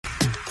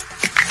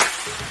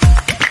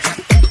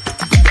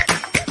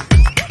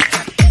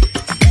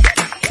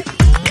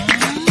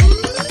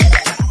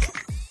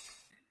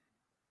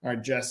All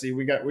right, Jesse,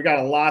 we got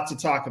a lot to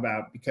talk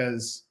about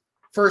because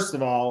first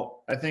of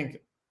all, I think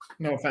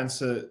no offense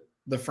to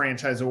the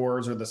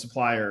franchisors or the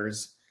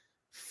suppliers,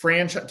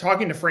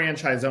 talking to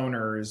franchise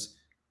owners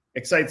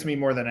excites me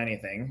more than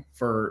anything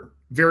for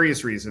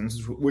various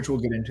reasons, which we'll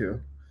get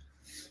into.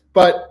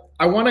 But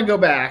I want to go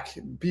back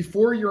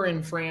before you're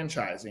in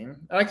franchising.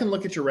 I can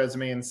look at your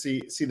resume and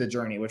see the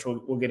journey, which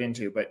we'll get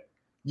into. But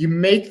you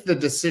make the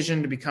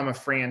decision to become a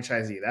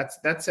franchisee.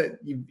 That's it.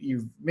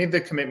 You've made the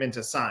commitment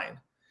to sign.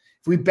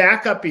 If we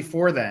back up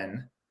before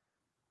then,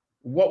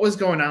 what was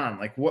going on?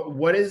 Like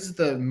what is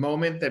the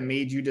moment that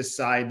made you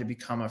decide to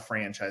become a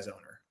franchise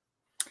owner?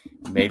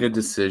 Made a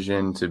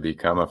decision to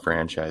become a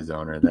franchise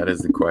owner. That is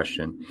the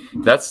question.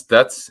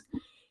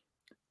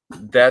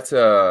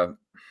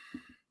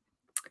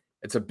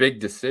 It's a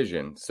big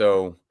decision.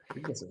 So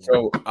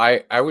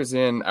I was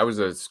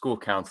a school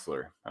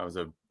counselor. I was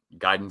a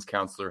guidance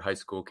counselor, high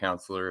school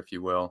counselor, if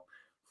you will,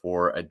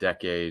 for a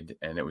decade.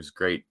 And it was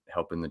great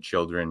helping the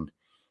children.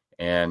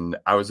 And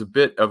I was a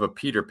bit of a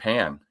Peter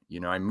Pan.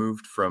 I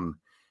moved from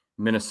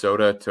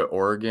Minnesota to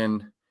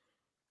Oregon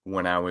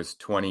when I was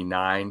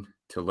 29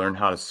 to learn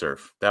how to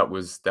surf. That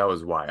was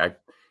why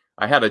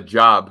I had a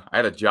job. I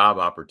had a job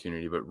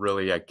opportunity, but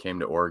really I came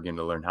to Oregon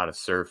to learn how to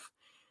surf,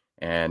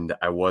 and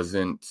I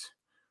wasn't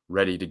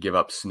ready to give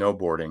up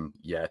snowboarding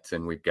yet.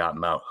 And we've got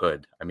Mount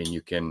Hood. I mean,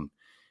 you can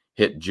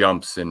hit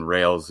jumps and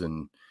rails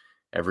and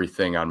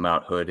everything on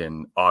Mount Hood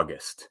in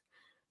August.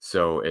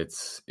 So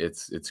it's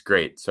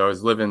great. So I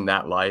was living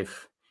that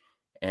life,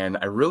 and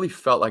I really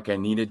felt like I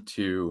needed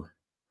to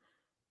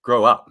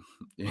grow up.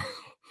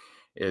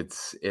 There's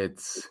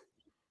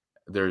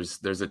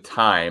a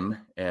time,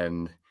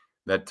 and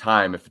that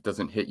time, if it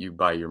doesn't hit you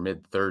by your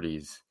mid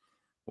 30s,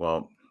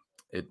 well,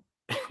 it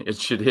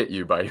should hit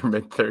you by your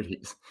mid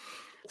 30s.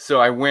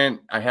 So I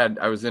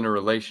was in a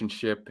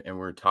relationship, and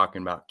we were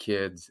talking about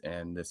kids,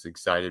 and this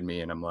excited me,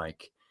 and I'm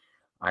like,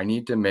 I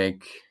need to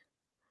make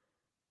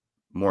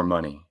more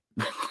money,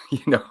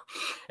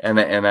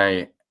 and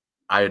I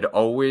had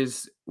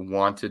always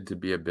wanted to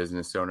be a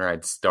business owner.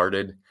 I'd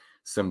started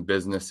some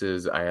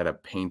businesses. I had a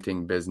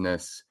painting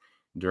business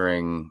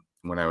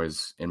when I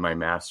was in my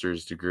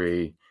master's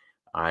degree.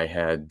 I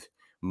had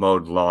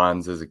mowed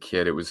lawns as a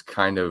kid. It was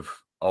kind of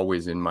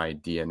always in my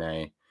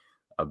DNA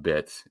a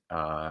bit.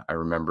 I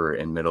remember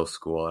in middle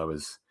school, I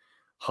was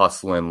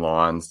hustling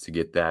lawns to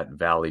get that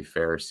Valley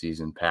Fair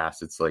season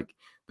pass. It's like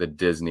the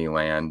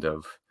Disneyland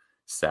of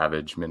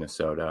Savage,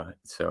 Minnesota.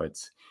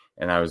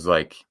 And I was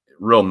like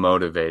real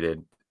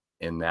motivated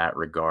in that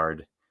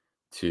regard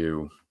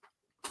to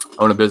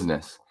own a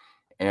business.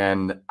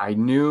 And I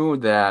knew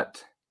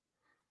that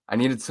I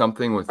needed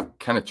something with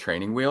kind of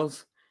training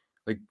wheels,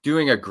 like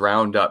doing a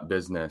ground up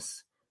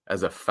business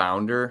as a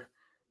founder.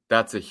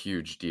 That's a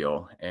huge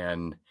deal.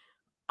 And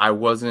I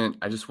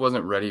just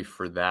wasn't ready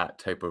for that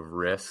type of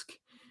risk,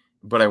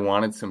 but I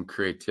wanted some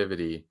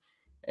creativity.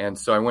 And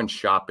so I went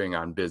shopping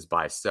on Biz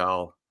Buy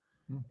Sell,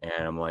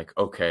 and I'm like,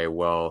 okay,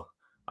 well,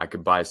 I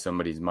could buy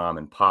somebody's mom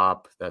and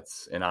pop.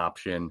 That's an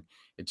option.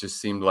 It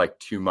just seemed like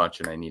too much,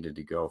 and I needed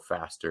to go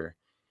faster.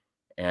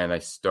 And I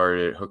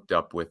hooked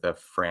up with a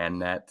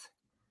FranNet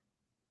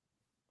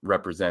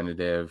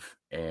representative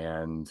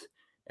and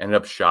ended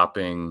up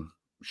shopping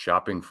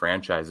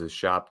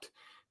franchises.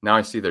 Now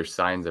I see their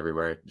signs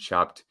everywhere. I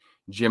shopped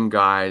Gym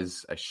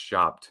Guys. I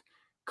shopped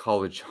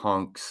College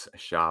Hunks. I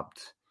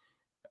shopped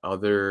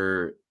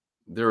there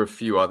were a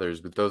few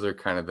others, but those are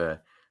kind of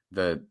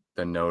the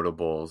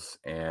notables.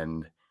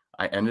 And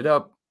I ended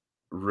up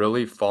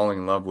really falling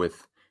in love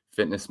with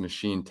Fitness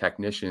Machine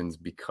Technicians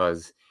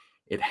because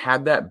it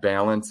had that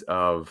balance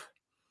of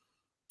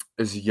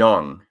it's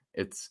young.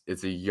 It's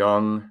a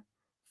young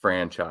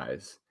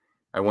franchise.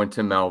 I went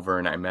to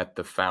Melbourne. I met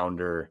the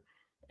founder,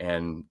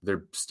 and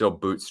they're still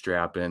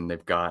bootstrapping.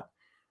 They've got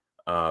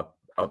a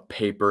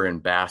paper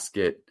and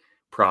basket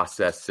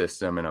process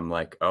system, and I'm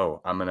like,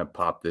 oh, I'm gonna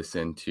pop this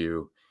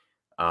into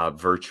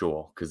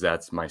virtual because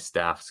that's my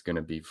staff's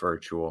gonna be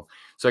virtual.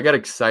 So I got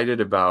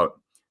excited about,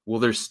 well,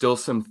 there's still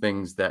some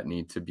things that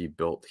need to be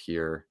built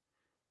here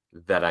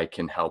that I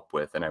can help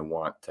with, and I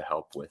want to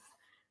help with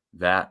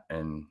that.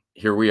 And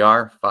here we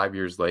are 5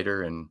 years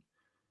later, and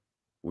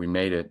we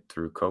made it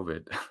through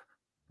COVID. I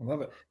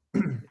love it.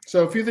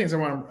 So a few things I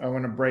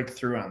want to break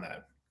through on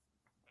that.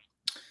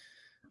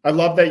 I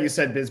love that you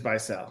said Biz Buy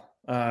Sell.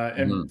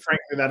 And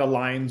frankly, that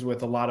aligns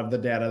with a lot of the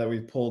data that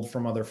we've pulled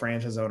from other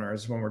franchise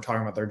owners when we're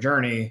talking about their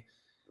journey.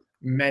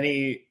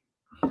 Many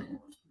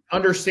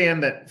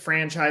understand that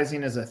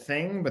franchising is a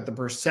thing, but the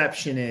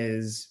perception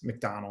is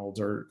McDonald's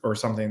or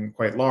something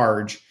quite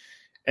large.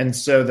 And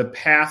so the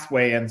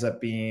pathway ends up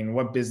being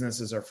what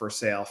businesses are for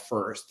sale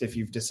first if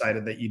you've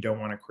decided that you don't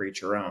want to create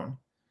your own.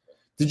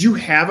 Did you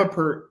have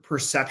a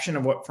perception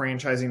of what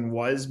franchising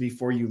was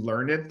before you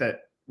learned it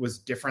that was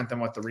different than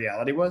what the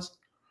reality was?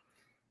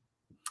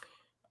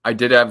 I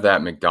did have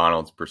that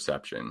McDonald's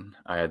perception.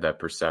 I had that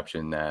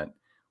perception that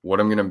what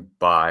I'm going to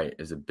buy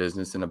is a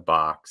business in a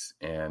box,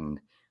 and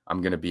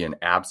I'm going to be an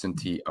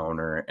absentee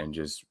owner and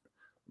just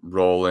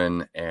roll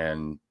in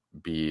and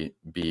be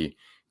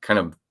kind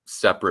of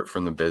separate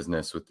from the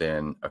business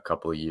within a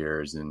couple of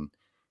years. And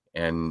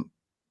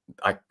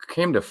I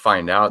came to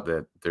find out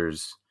that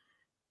there's,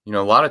 a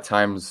lot of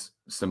times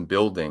some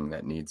building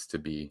that needs to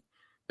be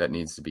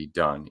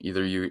done.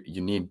 Either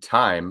you need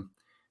time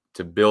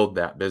to build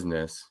that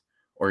business,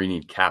 or you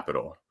need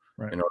capital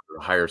in order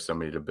to hire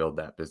somebody to build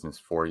that business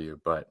for you.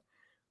 But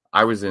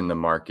I was in the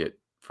market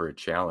for a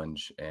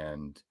challenge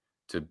and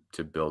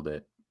to build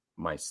it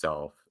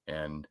myself.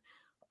 And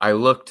I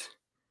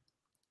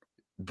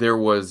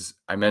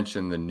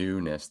mentioned the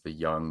newness, the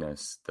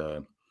youngness,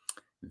 the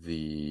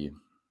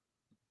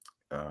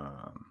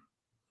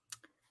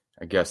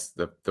I guess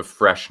the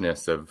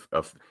freshness of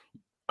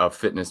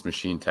fitness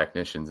machine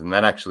technicians. And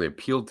that actually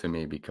appealed to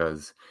me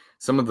because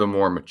some of the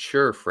more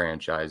mature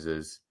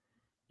franchises,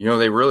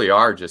 they really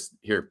are just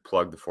here,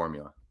 plug the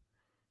formula,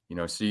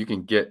 so you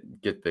can get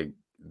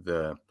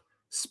the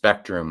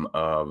spectrum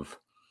of,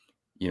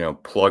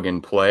 plug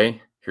and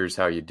play. Here's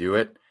how you do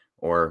it.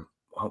 Or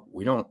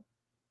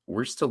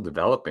we're still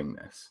developing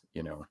this,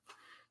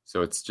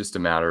 so it's just a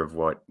matter of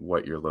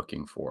what you're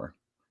looking for.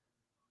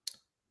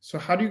 So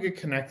how do you get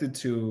connected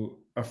to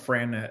a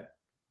Frannet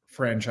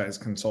franchise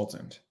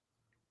consultant?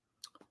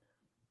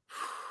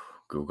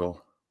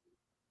 Google.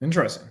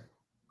 Interesting.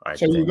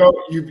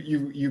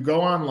 You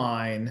go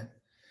online,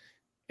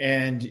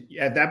 and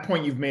at that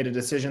point you've made a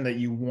decision that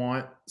you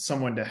want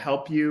someone to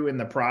help you in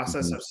the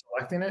process of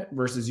selecting it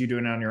versus you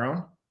doing it on your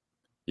own.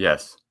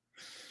 Yes.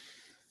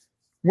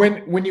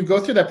 When you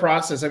go through that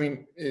process, I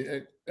mean,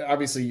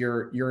 obviously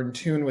you're in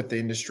tune with the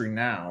industry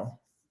now.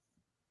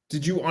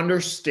 Did you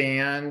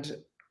understand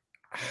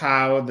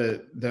how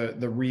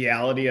the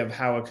reality of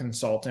how a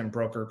consultant,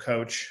 broker,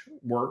 coach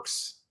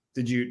works?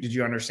 Did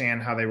you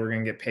understand how they were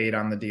going to get paid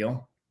on the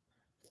deal?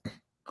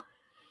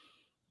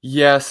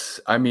 Yes.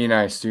 I mean,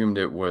 I assumed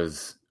it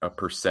was a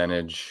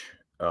percentage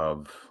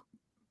of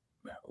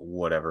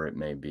whatever it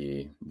may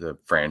be, the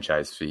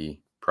franchise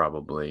fee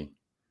probably.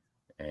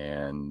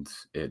 And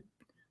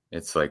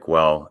it's like,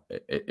 well,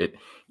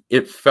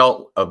 it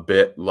felt a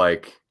bit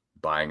like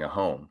buying a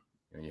home.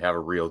 You have a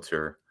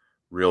realtor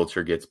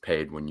gets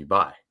paid when you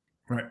buy.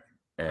 Right.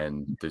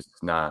 And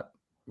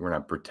we're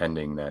not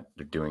pretending that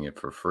they're doing it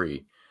for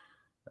free.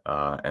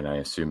 And I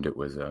assumed it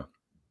was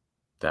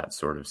that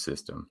sort of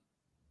system.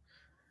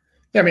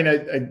 Yeah, I mean,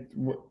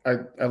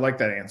 I like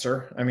that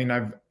answer. I mean,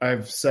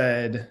 I've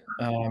said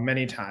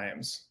many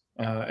times,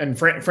 and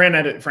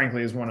Frannet,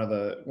 frankly, is one of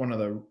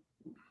the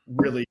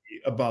really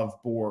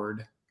above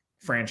board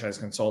franchise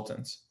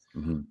consultants.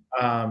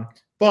 Mm-hmm.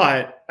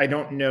 But I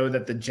don't know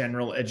that the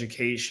general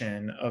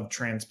education of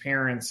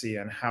transparency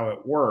and how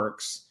it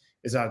works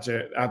is out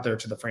there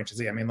to the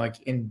franchisee. I mean,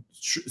 like in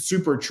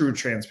super true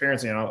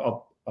transparency, and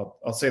I'll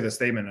say this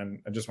statement,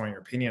 and I just want your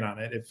opinion on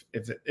it.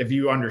 If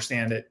you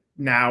understand it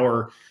now,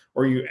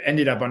 or you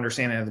ended up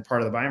understanding it as a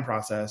part of the buying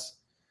process,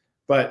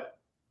 but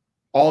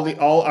all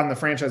on the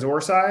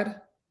franchisor side,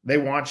 they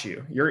want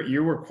you.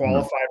 You were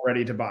qualified,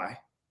 ready to buy.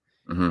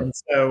 Mm-hmm. And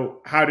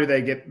so how do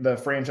they get the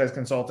franchise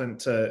consultant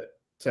to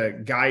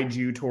guide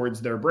you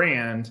towards their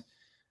brand?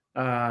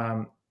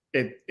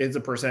 It is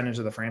a percentage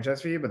of the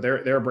franchise fee, but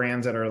there are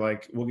brands that are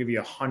like, we'll give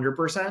you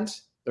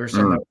 100%. There's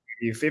some that will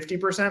give you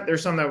 50%.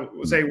 There's some that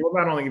will say, we'll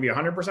not only give you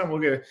 100%, we'll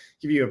give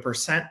you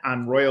 1%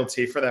 on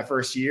royalty for that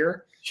first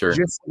year, just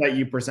so that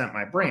you present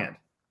my brand.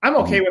 I'm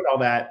okay with all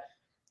that,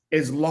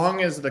 as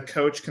long as the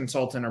coach,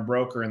 consultant, or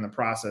broker in the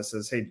process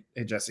says, hey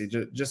Jesse,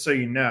 just so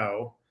you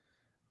know,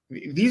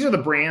 these are the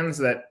brands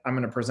that I'm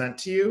going to present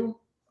to you.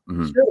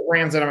 Mm-hmm. Here are the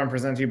brands that I'm going to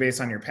present to you based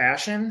on your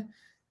passion.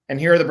 And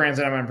here are the brands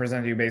that I'm going to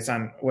present to you based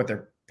on what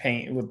they're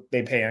paying, what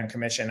they pay on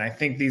commission. I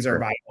think these are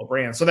viable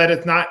brands, so that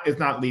it's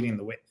not leading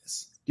the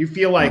witness. Do you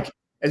feel like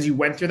as you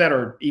went through that,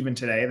 or even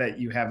today, that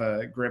you have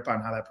a grip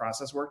on how that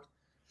process worked?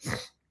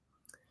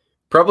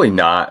 Probably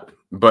not,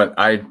 but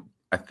I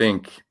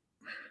think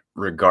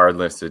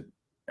regardless,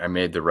 I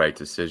made the right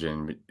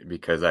decision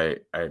because I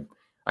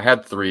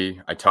had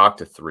 3, I talked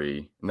to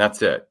 3, and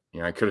that's it.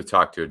 I could have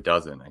talked to a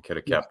dozen. I could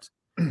have kept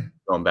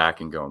going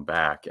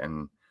back.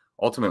 And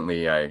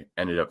ultimately I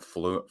ended up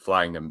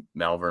flying to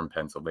Malvern,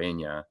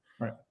 Pennsylvania,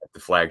 at the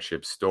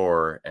flagship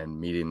store, and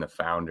meeting the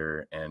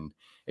founder and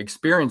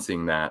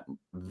experiencing that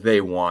they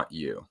want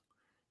you.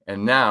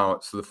 And now,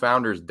 so the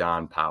founder is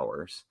Don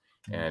Powers,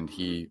 and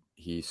he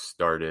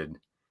started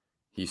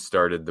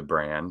the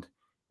brand,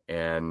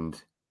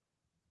 and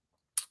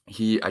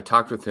I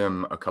talked with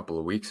him a couple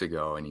of weeks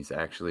ago, and he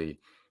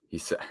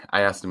said,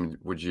 I asked him,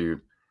 would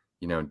you,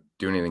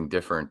 do anything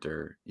different,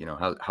 or,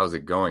 how's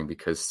it going?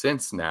 Because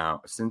since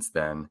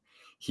then,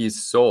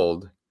 he's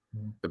sold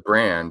the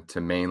brand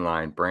to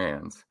Mainline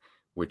Brands,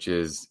 which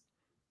is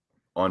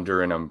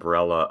under an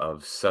umbrella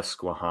of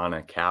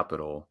Susquehanna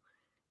Capital,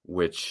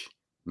 which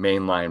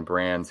Mainline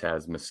Brands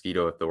has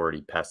Mosquito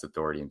Authority, Pest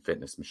Authority, and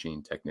Fitness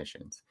Machine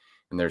Technicians.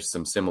 And there's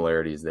some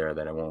similarities there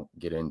that I won't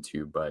get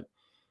into, but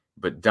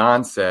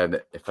Don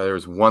said, if there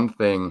was one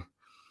thing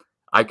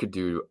I could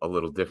do a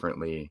little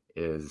differently,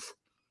 is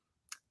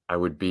I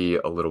would be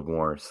a little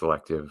more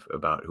selective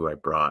about who I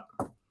brought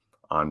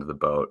onto the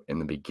boat in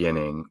the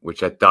beginning,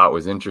 which I thought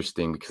was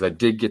interesting because I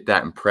did get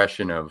that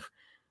impression of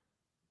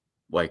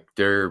like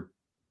they're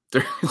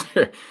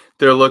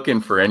they're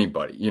looking for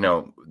anybody. You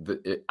know,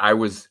 I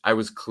was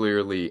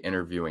clearly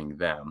interviewing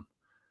them,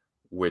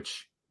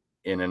 which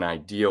in an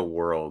ideal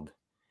world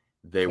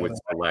they would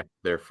select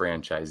their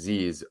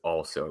franchisees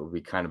also. It would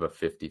be kind of a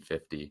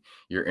 50-50.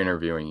 You're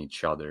interviewing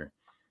each other.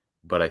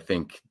 But I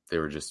think they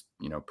were just,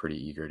 you know, pretty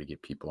eager to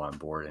get people on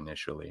board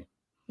initially.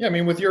 Yeah, I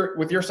mean, with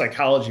your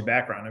psychology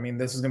background, I mean,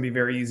 this is going to be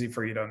very easy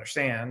for you to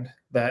understand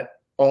that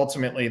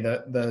ultimately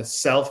the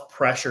self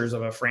pressures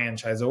of a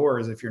franchisor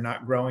is if you're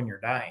not growing,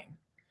 you're dying.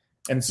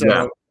 And so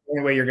the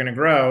only way you're going to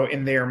grow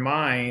in their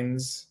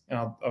minds, and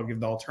I'll give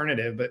the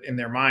alternative, but in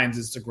their minds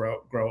is to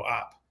grow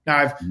up.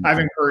 Now, I've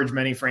encouraged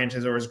many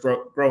franchisors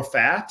grow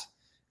fat,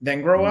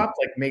 then grow up.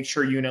 Like make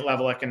sure unit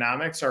level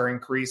economics are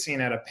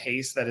increasing at a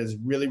pace that is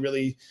really,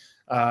 really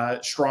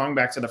strong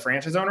back to the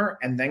franchise owner,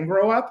 and then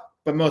grow up.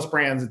 But most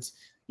brands, it's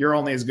you're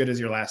only as good as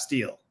your last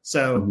deal.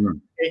 So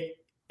it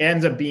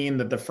ends up being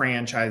that the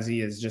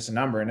franchisee is just a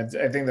number, and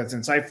I think that's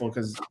insightful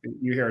because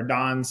you hear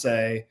Don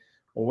say,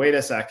 well, wait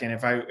a second.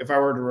 If I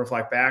were to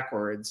reflect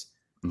backwards,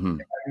 if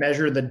I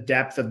measure the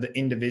depth of the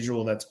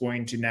individual that's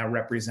going to now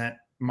represent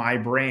my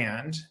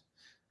brand,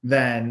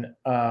 then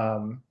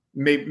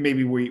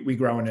maybe we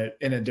grow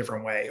in a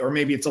different way, or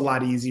maybe it's a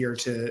lot easier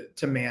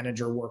to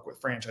manage or work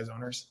with franchise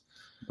owners.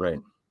 Right.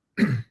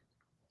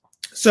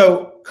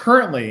 So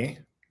currently,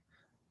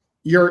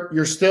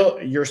 you're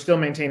still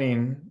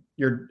maintaining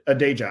a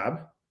day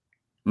job.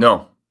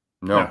 No.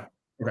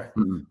 Okay.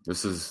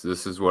 This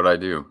is what I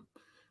do.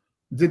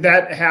 Did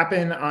that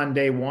happen on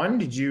day one?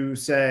 Did you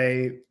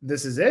say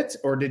this is it,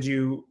 or did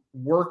you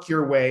work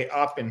your way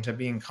up into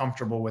being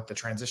comfortable with the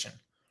transition?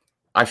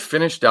 I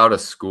finished out a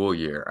school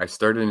year. I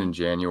started in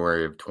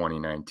January of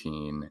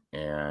 2019,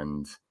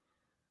 and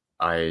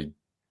I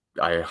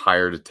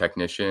hired a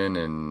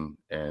technician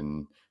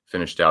and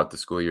finished out the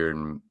school year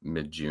in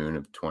mid-June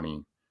of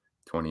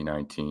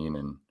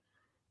 2019,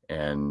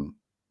 and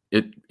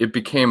it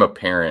became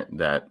apparent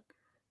that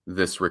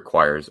this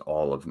requires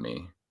all of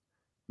me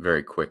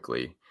very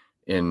quickly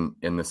in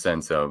the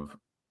sense of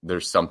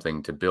there's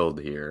something to build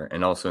here,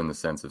 and also in the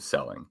sense of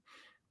selling,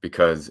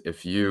 because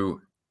if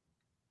you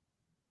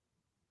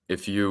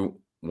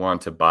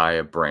want to buy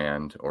a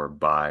brand or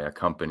buy a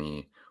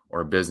company or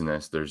a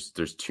business,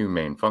 there's two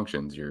main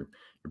functions. You're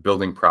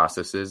building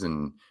processes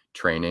and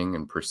training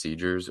and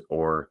procedures,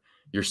 or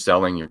you're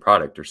selling your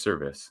product or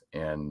service.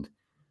 And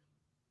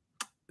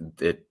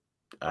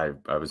I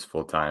was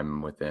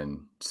full-time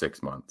within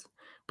 6 months,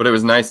 but it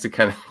was nice to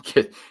kind of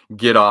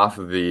get off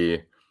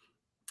the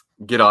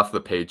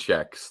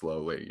paycheck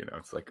slowly. You know,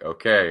 it's like,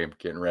 okay, I'm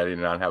getting ready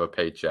to not have a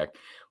paycheck.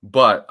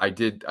 But I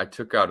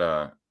took out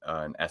an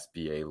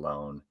SBA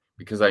loan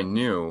because I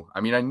knew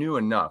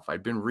enough.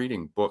 I'd been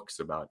reading books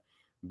about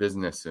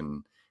business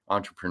and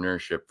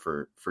entrepreneurship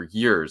for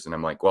years. And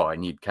I'm like, well, I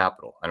need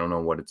capital. I don't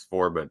know what it's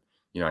for, but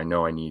you know, I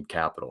know I need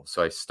capital.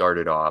 So I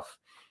started off,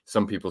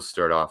 some people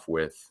start off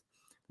with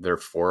their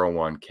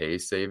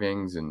 401k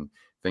savings and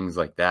things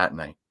like that.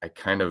 And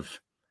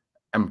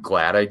I'm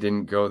glad I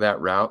didn't go that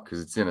route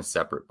because it's in a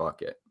separate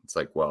bucket. It's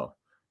like, well,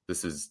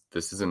 this is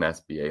an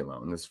SBA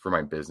loan. This is for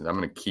my business. I'm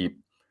going to keep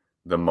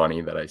the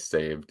money that I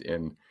saved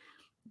in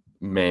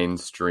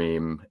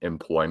mainstream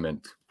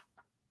employment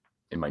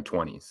in my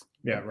 20s.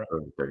 Right.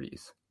 Early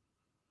 30s.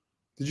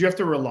 Did you have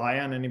to rely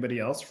on anybody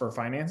else for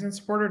financing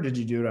support, or did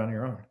you do it on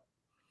your own?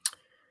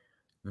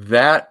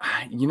 That,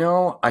 you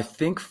know, I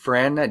think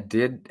FranNet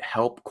did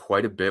help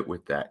quite a bit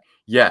with that.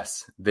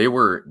 Yes, they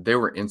were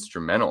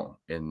instrumental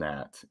in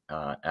that,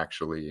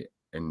 actually,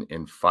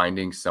 in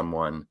finding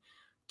someone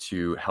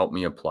to help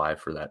me apply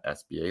for that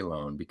SBA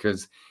loan,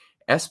 because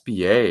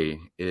SBA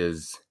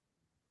is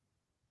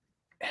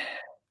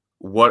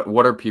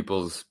what are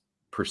people's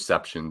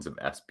perceptions of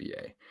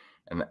SBA?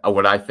 And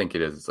what I think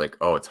it is like,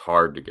 oh, it's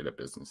hard to get a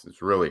business.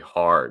 It's really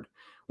hard.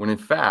 When in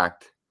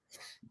fact,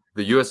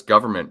 the U.S.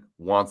 government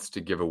wants to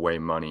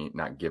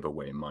not give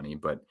away money,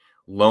 but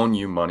loan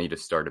you money to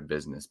start a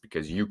business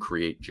because you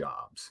create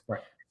jobs.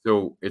 Right.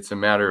 So it's a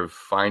matter of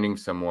finding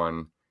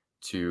someone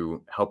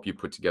to help you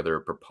put together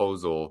a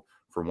proposal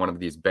for one of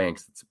these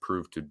banks that's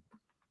approved to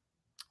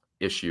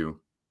issue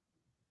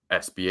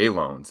SBA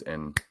loans,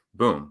 and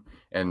boom.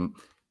 And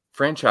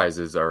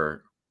franchises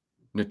are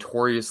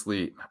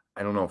notoriously,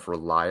 I don't know if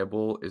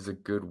reliable is a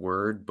good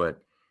word,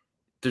 but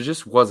there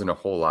just wasn't a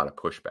whole lot of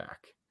pushback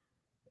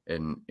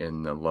in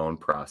the loan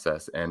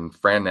process. And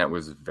FranNet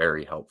was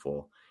very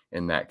helpful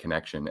in that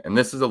connection. And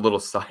this is a little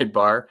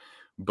sidebar,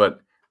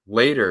 but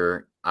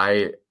later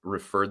I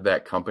referred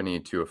that company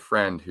to a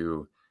friend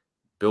who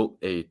built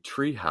a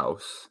tree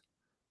house,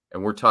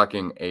 and we're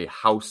talking a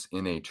house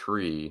in a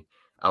tree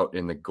out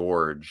in the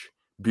gorge.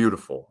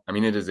 Beautiful. I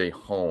mean, it is a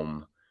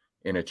home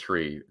in a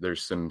tree.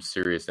 There's some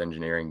serious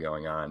engineering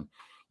going on.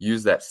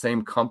 Use that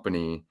same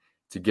company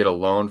to get a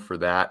loan for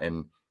that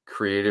and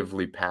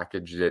creatively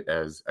packaged it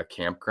as a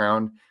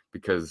campground,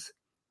 because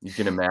you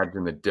can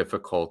imagine the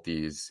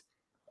difficulties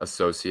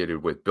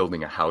associated with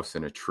building a house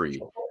in a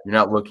tree. You're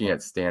not looking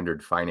at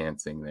standard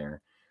financing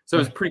there. So it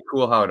was pretty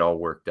cool how it all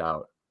worked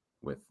out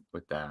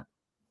with that.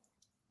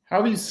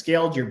 How have you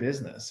scaled your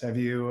business? Have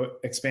you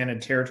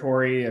expanded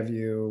territory?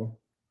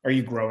 Are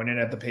you growing it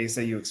at the pace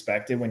that you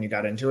expected when you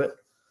got into it?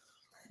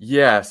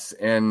 Yes,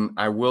 and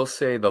I will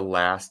say the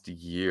last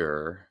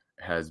year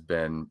has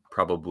been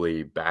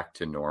probably back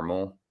to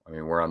normal. I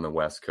mean, we're on the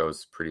West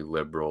Coast, pretty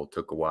liberal.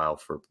 Took a while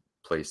for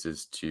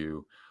places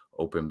to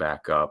open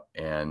back up,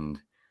 and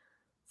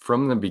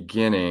from the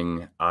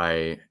beginning,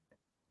 I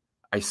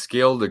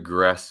scaled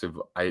aggressive.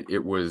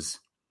 It was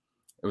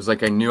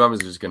like I knew I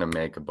was just going to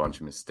make a bunch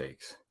of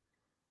mistakes,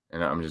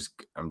 and I'm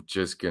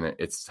just gonna.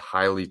 It's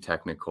highly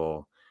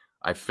technical.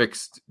 I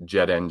fixed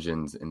jet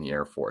engines in the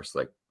Air Force,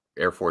 like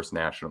Air Force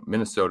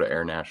Minnesota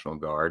Air National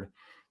Guard.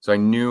 So I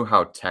knew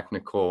how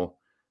technical,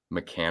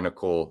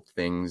 mechanical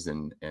things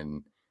and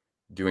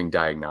doing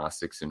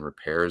diagnostics and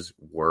repairs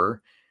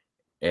were.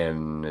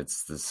 And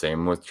it's the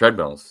same with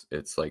treadmills.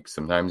 It's like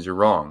sometimes you're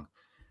wrong.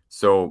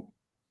 So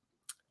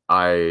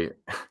I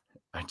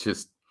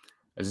just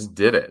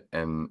did it,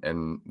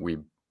 and we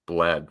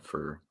bled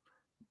for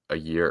a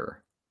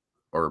year,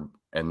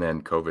 and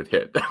then COVID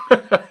hit.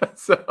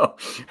 So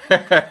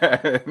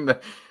and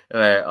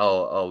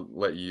I'll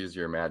let you use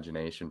your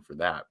imagination for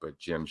that. But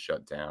gym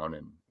shut down,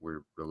 and we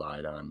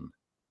relied on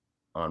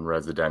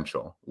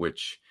residential,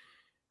 which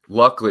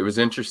luckily it was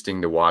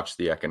interesting to watch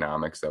the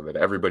economics of it.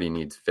 Everybody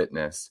needs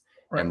fitness,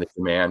 Right. and the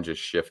demand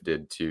just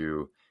shifted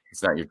to,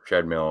 it's not your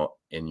treadmill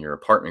in your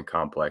apartment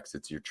complex,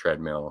 it's your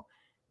treadmill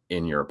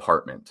in your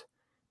apartment,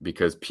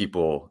 because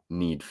people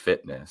need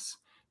fitness.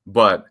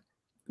 But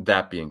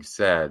that being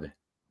said,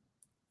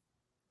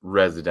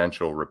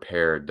 residential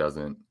repair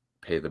doesn't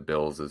pay the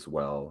bills as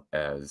well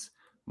as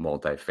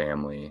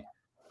multifamily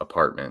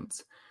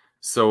apartments.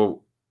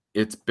 So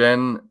it's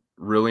been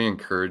really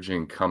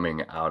encouraging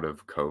coming out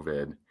of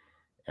COVID.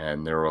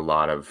 And there were a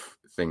lot of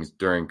things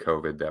during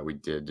COVID that we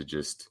did to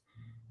just,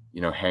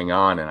 hang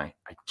on. And I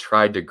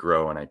tried to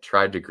grow, and I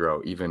tried to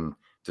grow even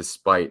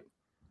despite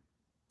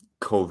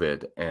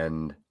COVID.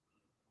 And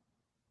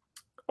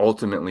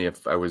ultimately,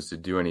 if I was to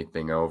do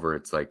anything over,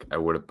 it's like I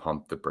would have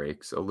pumped the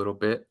brakes a little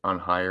bit on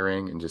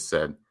hiring and just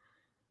said,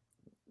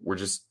 we're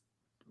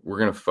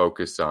going to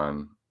focus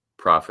on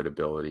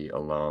profitability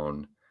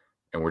alone,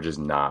 and we're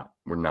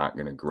not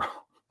going to grow.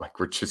 Like,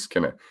 we're just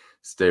going to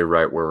stay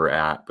right where we're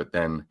at. But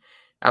then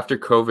after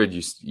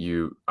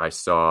COVID, I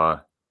saw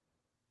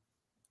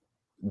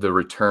the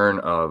return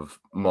of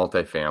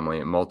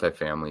multifamily, and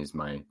multifamily is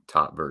my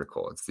top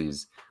vertical. It's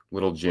these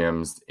little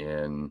gyms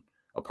in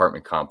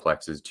apartment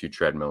complexes, 2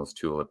 treadmills,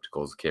 2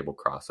 ellipticals, cable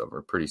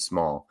crossover, pretty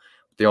small.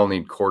 They all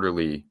need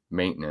quarterly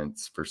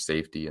maintenance for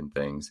safety and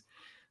things.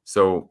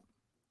 So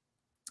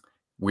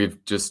we've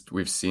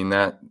seen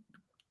that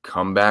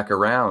come back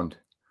around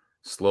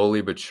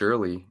slowly but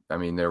surely. I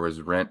mean, there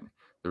was rent,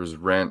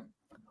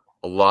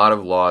 a lot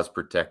of laws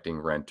protecting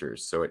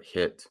renters. So it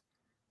hit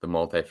the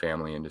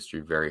multifamily industry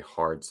very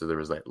hard. So there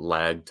was like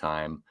lag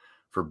time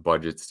for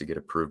budgets to get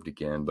approved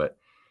again. But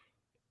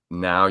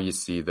now you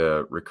see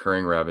the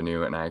recurring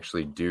revenue, and I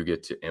actually do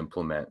get to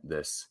implement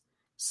this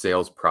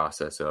sales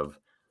process of,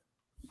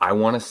 I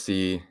want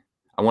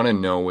to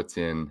know what's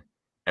in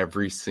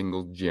every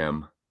single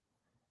gym,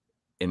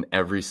 in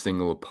every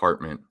single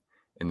apartment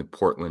in the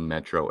Portland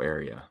metro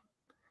area.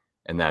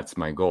 And that's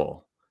my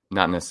goal.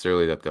 Not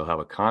necessarily that they'll have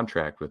a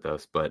contract with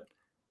us, but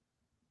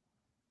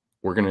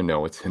we're going to know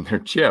what's in their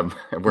gym,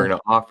 and we're going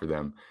to offer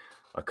them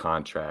a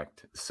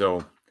contract.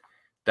 So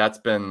that's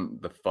been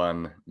the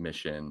fun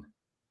mission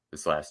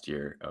this last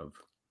year of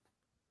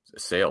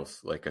sales,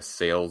 like a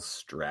sales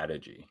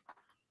strategy,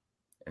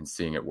 and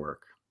seeing it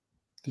work.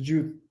 Did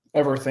you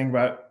ever think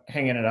about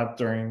hanging it up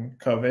during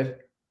COVID?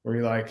 Were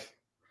you like,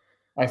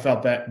 I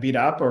felt that beat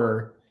up,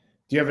 or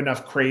do you have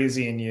enough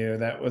crazy in you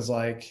that was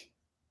like,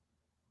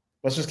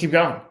 let's just keep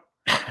going?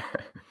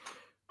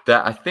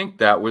 I think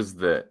that was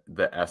the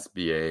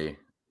SBA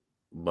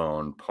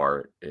loan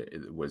part.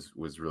 It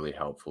was really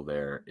helpful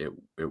there.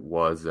 It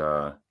was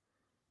a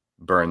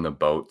burn the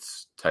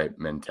boats type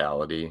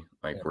mentality.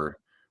 Like, yeah,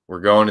 we're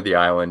going to the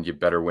island. You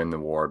better win the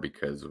war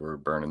because we're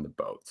burning the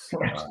boats.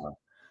 Right.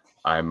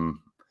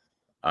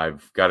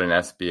 I've got an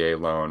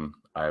SBA loan.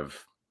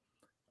 I've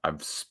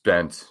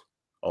spent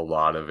a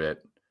lot of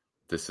it.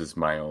 This is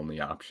my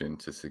only option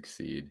to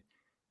succeed.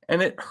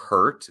 And it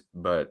hurt,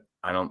 but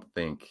I don't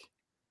think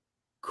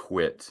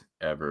quit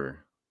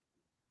ever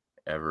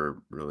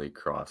really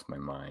crossed my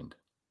mind.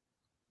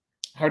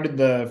 How did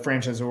the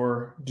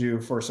franchisor do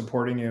for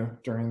supporting you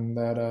during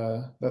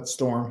that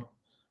storm?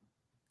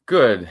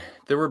 Good.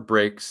 There were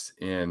breaks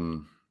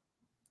in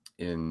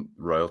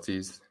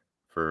royalties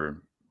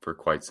for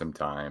quite some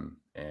time,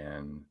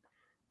 and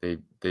they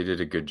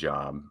did a good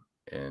job,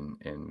 and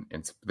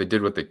they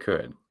did what they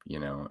could.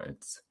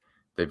 It's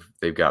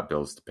they've got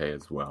bills to pay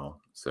as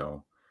well,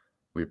 so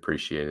we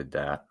appreciated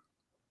that.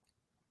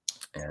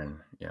 And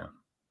yeah,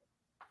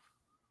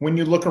 when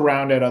you look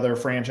around at other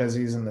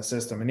franchisees in the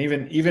system, and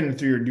even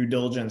through your due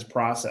diligence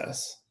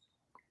process,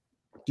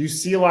 Do you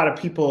see a lot of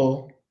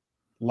people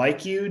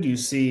like you? Do you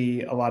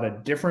see a lot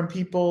of different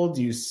people?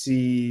 Do you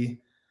see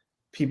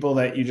people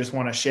that you just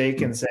want to shake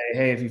and say,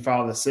 hey, if you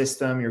follow the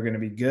system, you're going to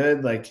be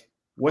good? Like,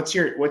 what's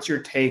your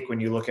take when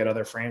you look at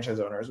other franchise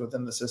owners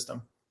within the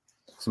system?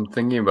 So I'm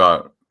thinking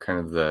about kind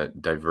of the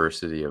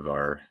diversity of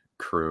our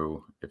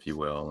crew, if you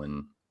will,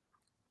 and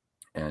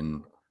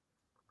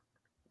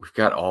we've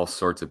got all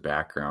sorts of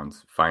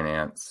backgrounds: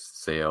 finance,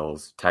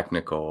 sales,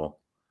 technical.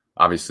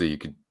 Obviously, you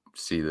could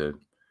see the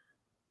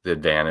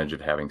advantage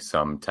of having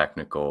some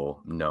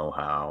technical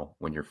know-how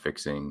when you're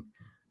fixing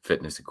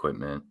fitness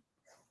equipment.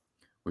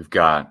 We've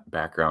got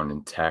background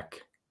in tech.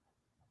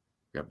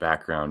 We've got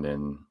background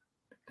in,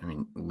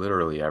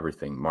 literally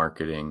everything,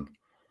 marketing.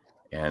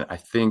 And I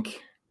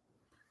think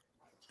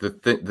the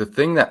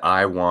thing that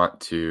I want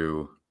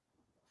to,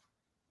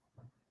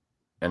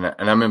 and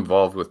I'm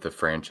involved with the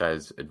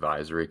Franchise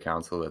Advisory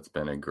Council. That's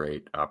been a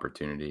great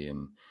opportunity,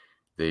 and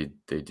they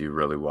do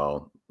really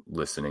well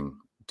listening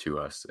to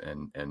us,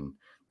 and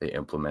they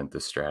implement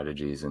the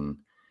strategies. And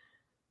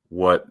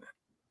what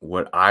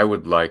I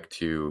would like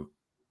to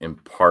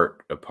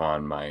impart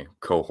upon my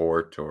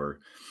cohort or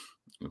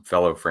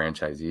fellow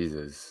franchisees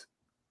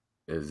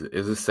is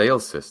a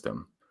sales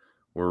system.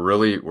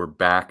 We're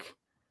back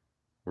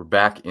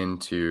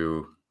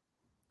into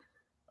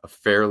a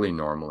fairly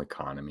normal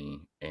economy,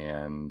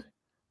 and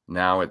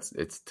now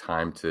it's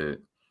time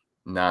to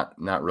not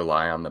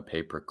rely on the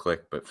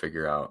pay-per-click, but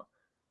figure out,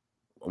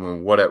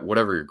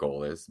 whatever your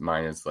goal is.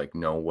 Mine is like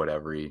know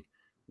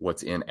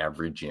what's in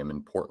every gym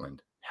in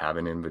Portland. Have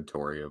an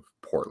inventory of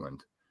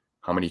Portland.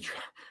 How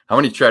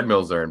many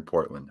treadmills are in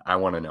Portland? I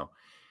want to know.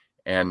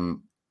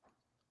 And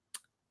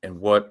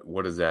what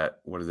does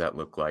that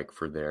look like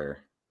for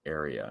their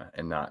area,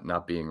 and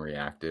not being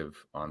reactive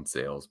on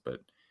sales, but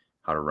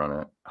how to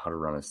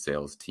run a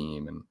sales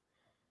team. And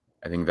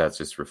I think that's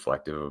just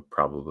reflective of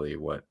probably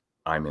what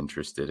I'm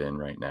interested in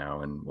right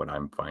now and what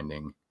I'm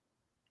finding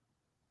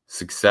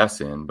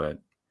success in. But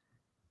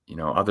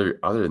other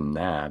than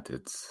that,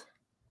 it's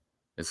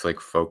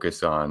like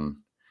focus on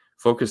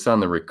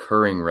the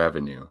recurring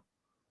revenue,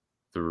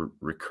 the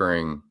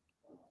recurring,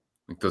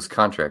 like, those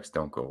contracts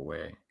don't go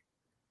away.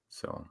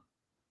 So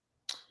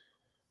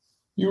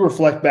you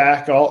reflect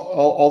back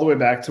all the way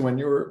back to when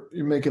you're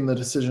making the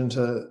decision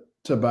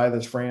to buy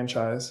this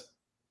franchise.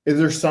 Is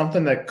there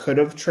something that could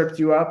have tripped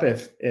you up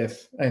if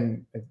I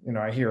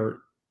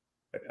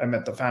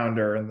met the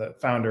founder, and the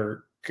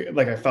founder,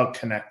 like, I felt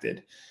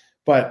connected,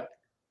 but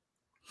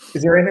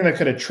is there anything that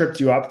could have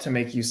tripped you up to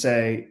make you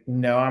say,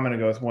 no, I'm going to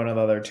go with one of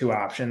the other two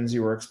options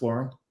you were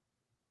exploring?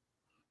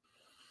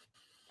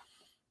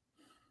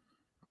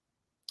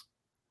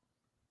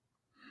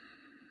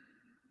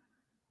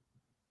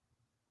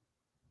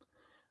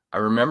 I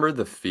remember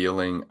the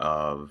feeling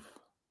of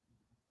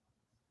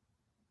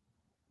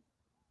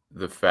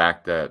the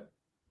fact that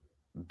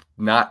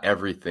not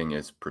everything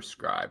is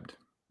prescribed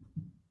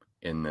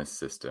in this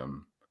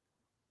system.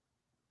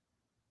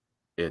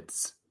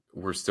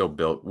 We're still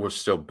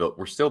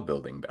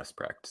building best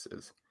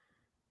practices,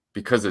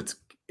 because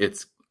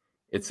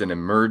it's an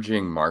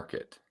emerging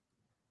market.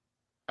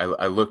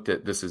 I looked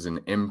at this as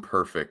an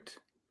imperfect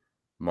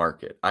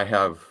market. I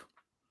have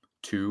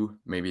 2,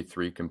 maybe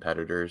 3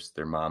 competitors.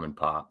 They're mom and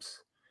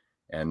pops,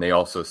 and they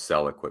also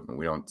sell equipment.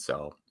 We don't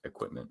sell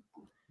equipment.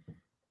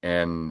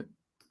 And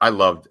I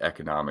loved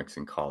economics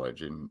in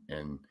college, and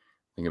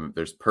think of it,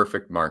 there's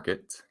perfect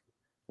markets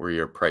where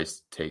you're a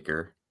price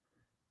taker.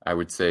 I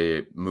would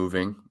say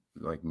moving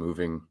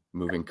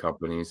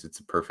companies, it's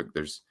a perfect,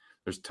 there's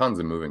tons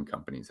of moving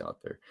companies out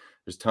there.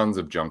 There's tons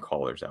of junk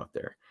haulers out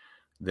there.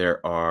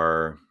 There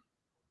are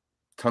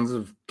tons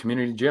of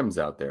community gyms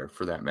out there,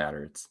 for that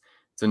matter. It's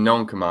a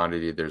known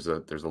commodity. There's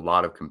a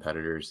lot of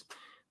competitors.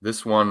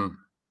 This one,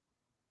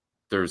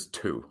 there's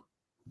 2.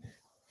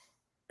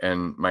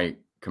 And my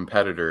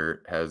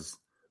competitor has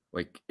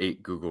like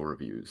 8 Google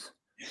reviews.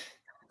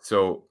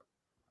 So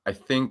I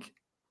think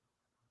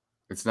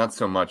it's not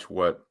so much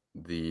what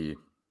the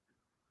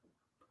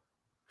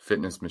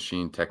Fitness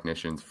Machine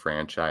Technicians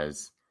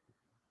franchise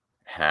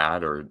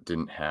had or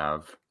didn't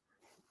have,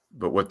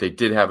 but what they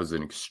did have is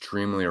an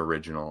extremely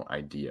original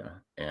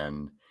idea.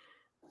 And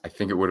I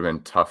think it would have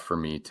been tough for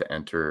me to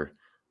enter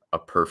a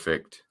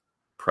perfect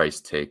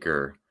price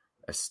taker,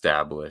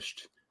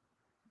 established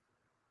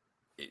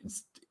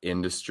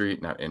industry,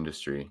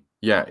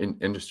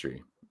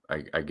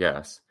 I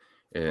guess.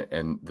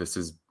 And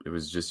it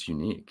was just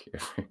unique.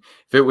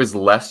 If it was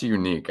less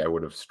unique, I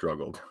would have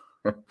struggled.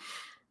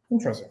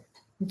 Interesting.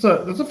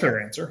 That's a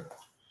fair answer.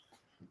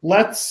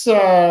 Let's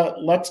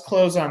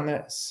close on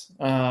this.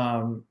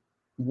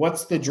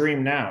 What's the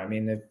dream now? I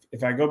mean,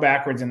 if I go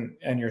backwards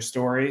in your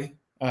story,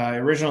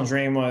 original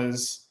dream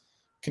was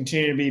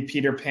continue to be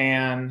Peter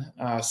Pan,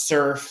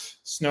 surf,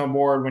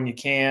 snowboard when you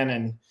can,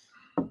 and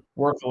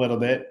work a little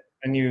bit.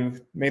 And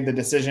you made the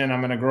decision, I'm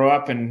going to grow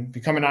up and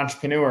become an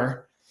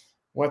entrepreneur.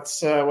 What's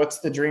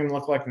the dream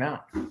look like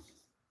now?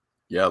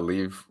 Yeah,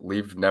 leave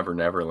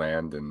Never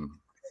Land and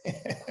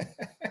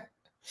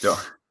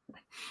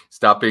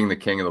stop being the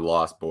king of the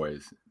Lost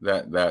Boys.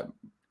 But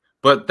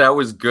that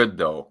was good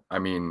though. I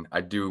mean,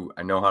 I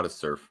know how to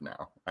surf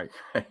now. I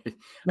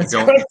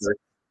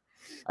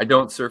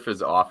don't surf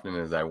as often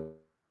as I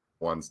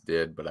once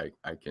did, but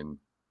I can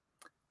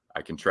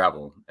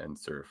travel and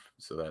surf.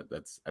 So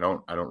that's I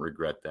don't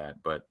regret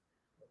that. But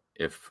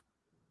if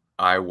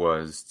I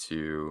was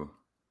to,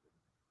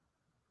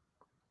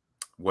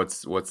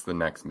 what's the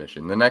next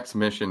mission? The next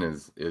mission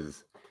is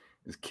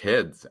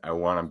kids. I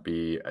want to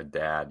be a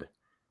dad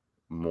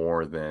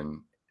more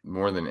than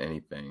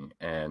anything.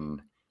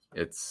 And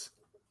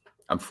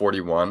I'm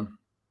 41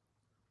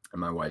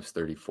 and my wife's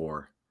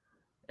 34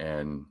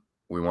 and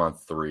we want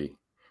 3.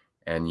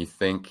 And you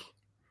think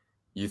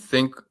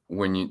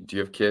when do you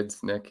have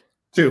kids, Nick?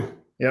 2.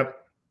 Yep.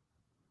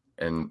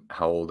 And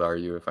how old are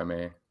you, if I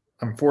may?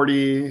 I'm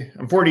 42.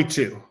 I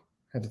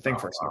had to think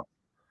for a second.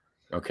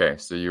 Okay.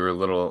 So you were a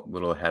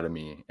little ahead of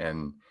me.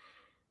 And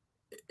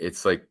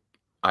it's like,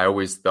 I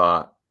always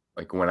thought,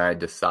 like, when I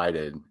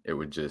decided, it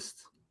would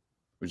just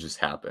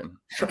happen.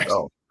 Right.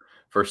 Oh,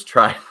 first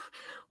try.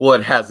 Well,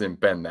 it hasn't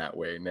been that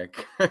way,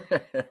 Nick.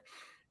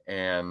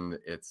 And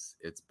it's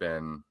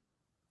been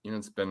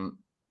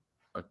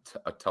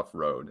a tough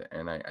road.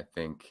 And I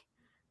think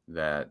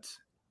that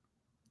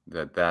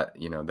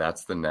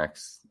that's the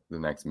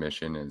next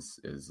mission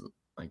is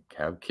like,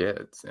 have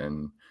kids,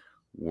 and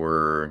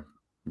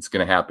it's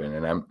going to happen.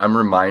 And I'm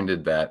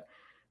reminded that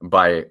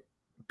by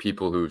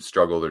people who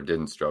struggled or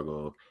didn't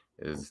struggle,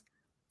 is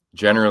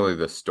generally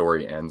the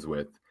story ends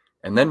with,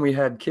 and then we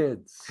had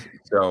kids.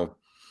 So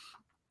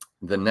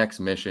the next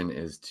mission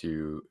is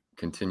to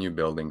continue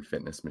building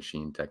fitness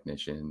machine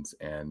technicians.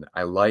 And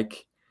I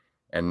like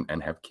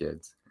and have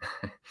kids.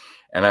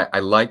 And I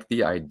like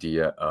the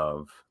idea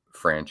of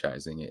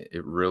franchising.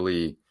 It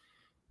really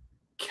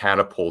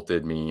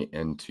catapulted me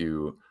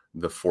into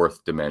the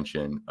 4th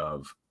dimension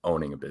of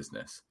owning a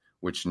business,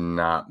 which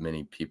not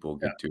many people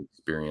get to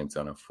experience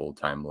on a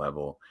full-time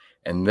level.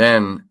 And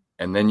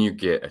then you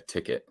get a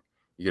ticket.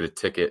 You get a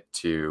ticket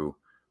to,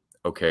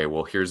 okay,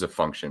 well, here's a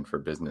function for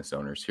business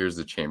owners. Here's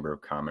the Chamber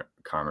of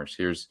Commerce.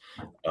 Here's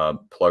a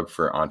plug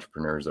for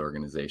Entrepreneurs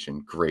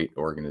Organization. Great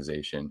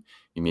organization.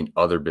 You meet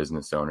other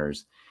business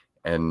owners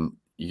and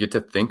you get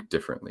to think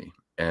differently.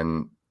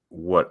 And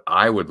what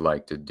I would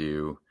like to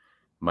do,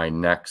 my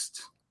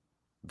next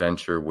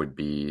venture would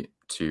be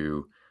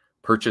to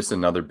purchase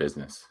another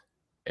business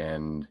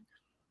and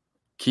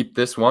keep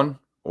this one,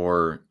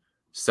 or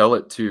sell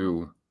it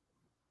to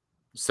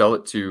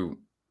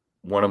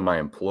one of my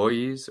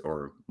employees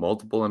or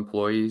multiple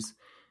employees.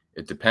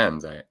 It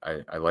depends. I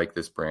like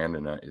this brand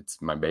and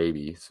it's my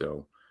baby,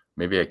 so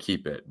maybe I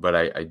keep it. But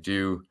I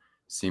do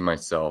see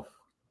myself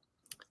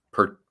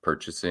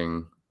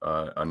purchasing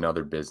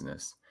another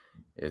business.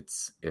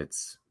 It's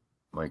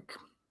like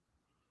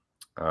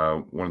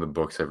one of the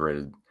books I've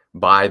read,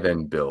 Buy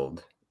Then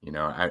Build.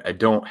 I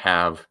don't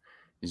have.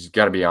 You just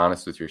got to be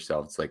honest with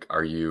yourself. It's like,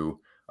 are you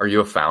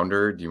a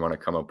founder? Do you want to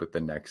come up with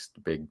the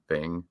next big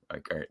thing?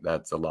 Like,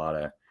 that's a lot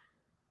of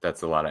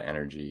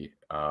energy.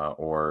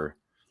 Or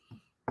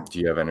do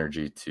you have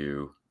energy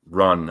to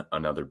run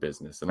another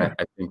business? And I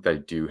think I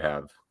do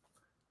have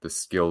the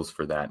skills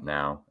for that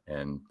now.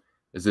 And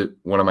is it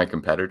one of my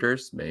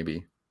competitors?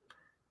 Maybe.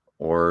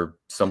 Or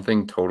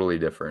something totally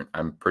different.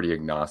 I'm pretty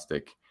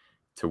agnostic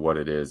to what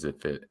it is,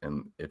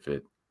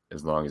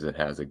 as long as it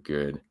has a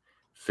good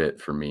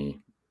fit for me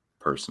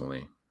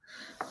personally.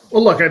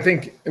 Well, look, I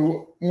think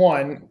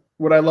one,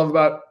 what I love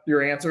about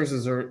your answers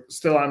is they're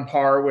still on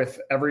par with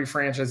every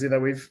franchisee that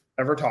we've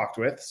ever talked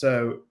with.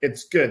 So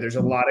it's good. There's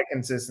a lot of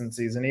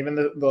consistencies, and even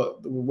the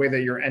way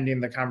that you're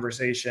ending the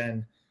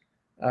conversation,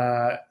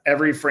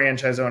 every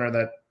franchise owner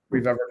that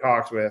we've ever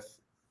talked with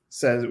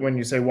says, when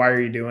you say, why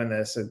are you doing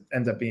this? It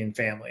ends up being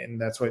family. And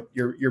that's what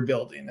you're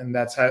building. And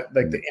that's how,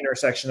 like, the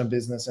intersection of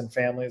business and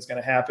family is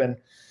going to happen.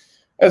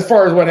 As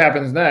far as what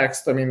happens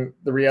next, I mean,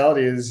 the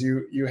reality is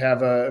you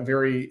have a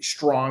very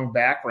strong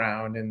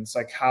background in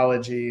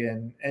psychology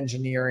and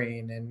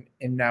engineering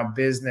and now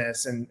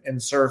business and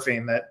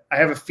surfing, that I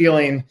have a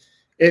feeling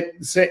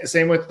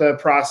same with the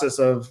process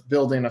of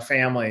building a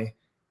family.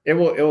 It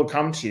will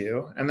come to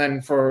you. And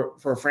then for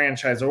a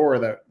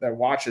franchisor that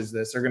watches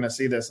this, they're going to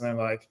see this and they're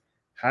like,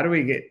 how do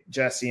we get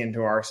Jesse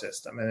into our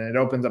system? And it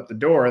opens up the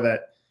door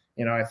that,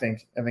 I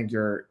think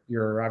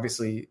you're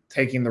obviously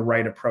taking the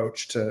right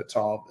approach to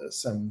all of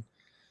this, and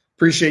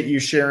appreciate you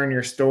sharing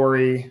your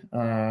story.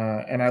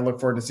 And I look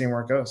forward to seeing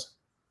where it goes.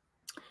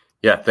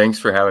 Yeah. Thanks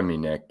for having me,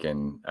 Nick.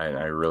 And I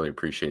really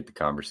appreciate the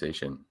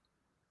conversation.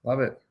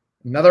 Love it.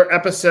 Another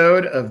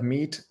episode of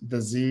Meet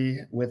the Z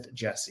with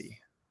Jesse.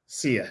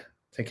 See ya.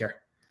 Take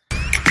care.